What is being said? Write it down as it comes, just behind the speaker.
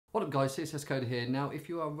What up guys, CSS Coder here. Now if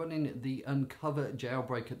you are running the Uncover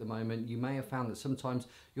jailbreak at the moment, you may have found that sometimes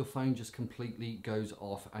your phone just completely goes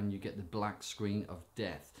off and you get the black screen of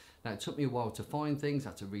death. Now it took me a while to find things, I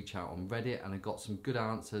had to reach out on Reddit and I got some good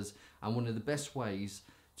answers, and one of the best ways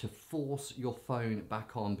to force your phone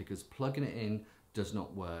back on, because plugging it in does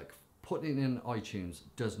not work, putting it in iTunes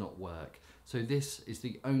does not work. So this is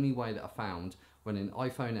the only way that I found running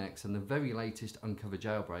iPhone X and the very latest Uncover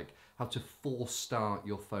jailbreak, how to force start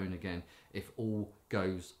your phone again if all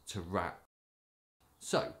goes to rat.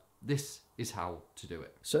 So this is how to do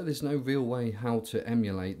it. So there's no real way how to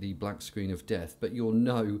emulate the black screen of death, but you'll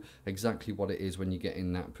know exactly what it is when you get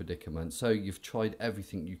in that predicament. So you've tried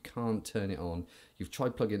everything, you can't turn it on, you've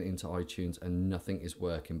tried plugging it into iTunes and nothing is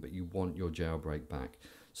working, but you want your jailbreak back.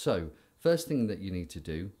 So first thing that you need to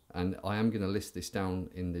do, and I am going to list this down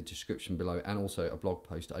in the description below and also a blog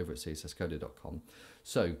post over at csscoder.com.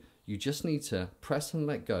 So you just need to press and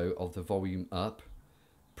let go of the volume up,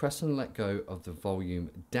 press and let go of the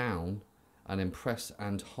volume down, and then press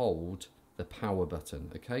and hold the power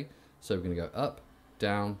button. Okay, so we're going to go up,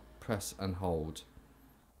 down, press and hold.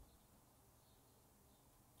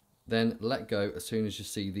 Then let go as soon as you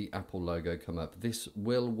see the Apple logo come up. This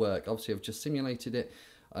will work. Obviously I've just simulated it.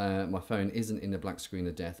 My phone isn't in the black screen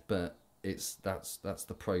of death, but that's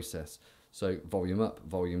the process. So volume up,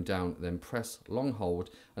 volume down, then press long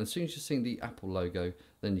hold, and as soon as you've seen the Apple logo,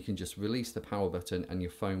 then you can just release the power button and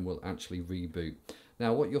your phone will actually reboot.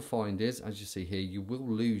 Now what you'll find is, as you see here, you will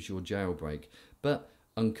lose your jailbreak, but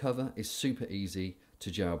Uncover is super easy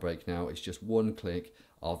to jailbreak now. It's just one click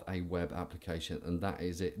of a web application and that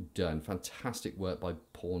is it, done. Fantastic work by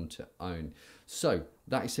Pawn to Own. So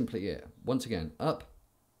that is simply it. Once again, up,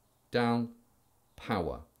 down,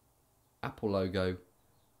 power, Apple logo,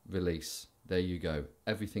 release. There you go.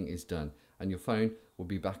 Everything is done and your phone will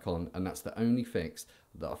be back on, and that's the only fix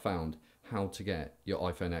that I found how to get your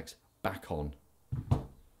iPhone X back on.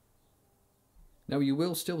 Now you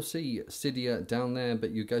will still see Cydia down there,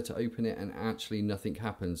 but you go to open it and actually nothing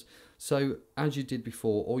happens. So as you did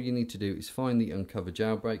before, all you need to do is find the Uncover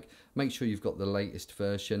jailbreak, make sure you've got the latest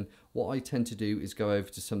version. What I tend to do is go over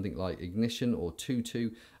to something like Ignition or Tutu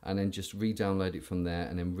and then just re-download it from there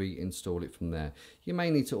and then reinstall it from there. You may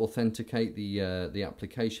need to authenticate the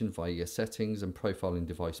application via your settings and profile in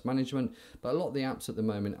device management, but a lot of the apps at the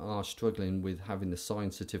moment are struggling with having the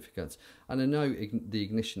signed certificates, and I know the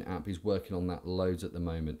Ignition app is working on that loads at the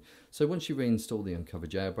moment. So once you reinstall the Uncover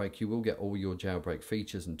jailbreak, you will get all your jailbreak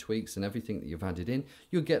features and tweaks and everything that you've added in.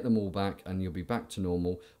 You'll get them all back and you'll be back to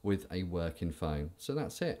normal with a working phone. So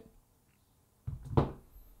that's it.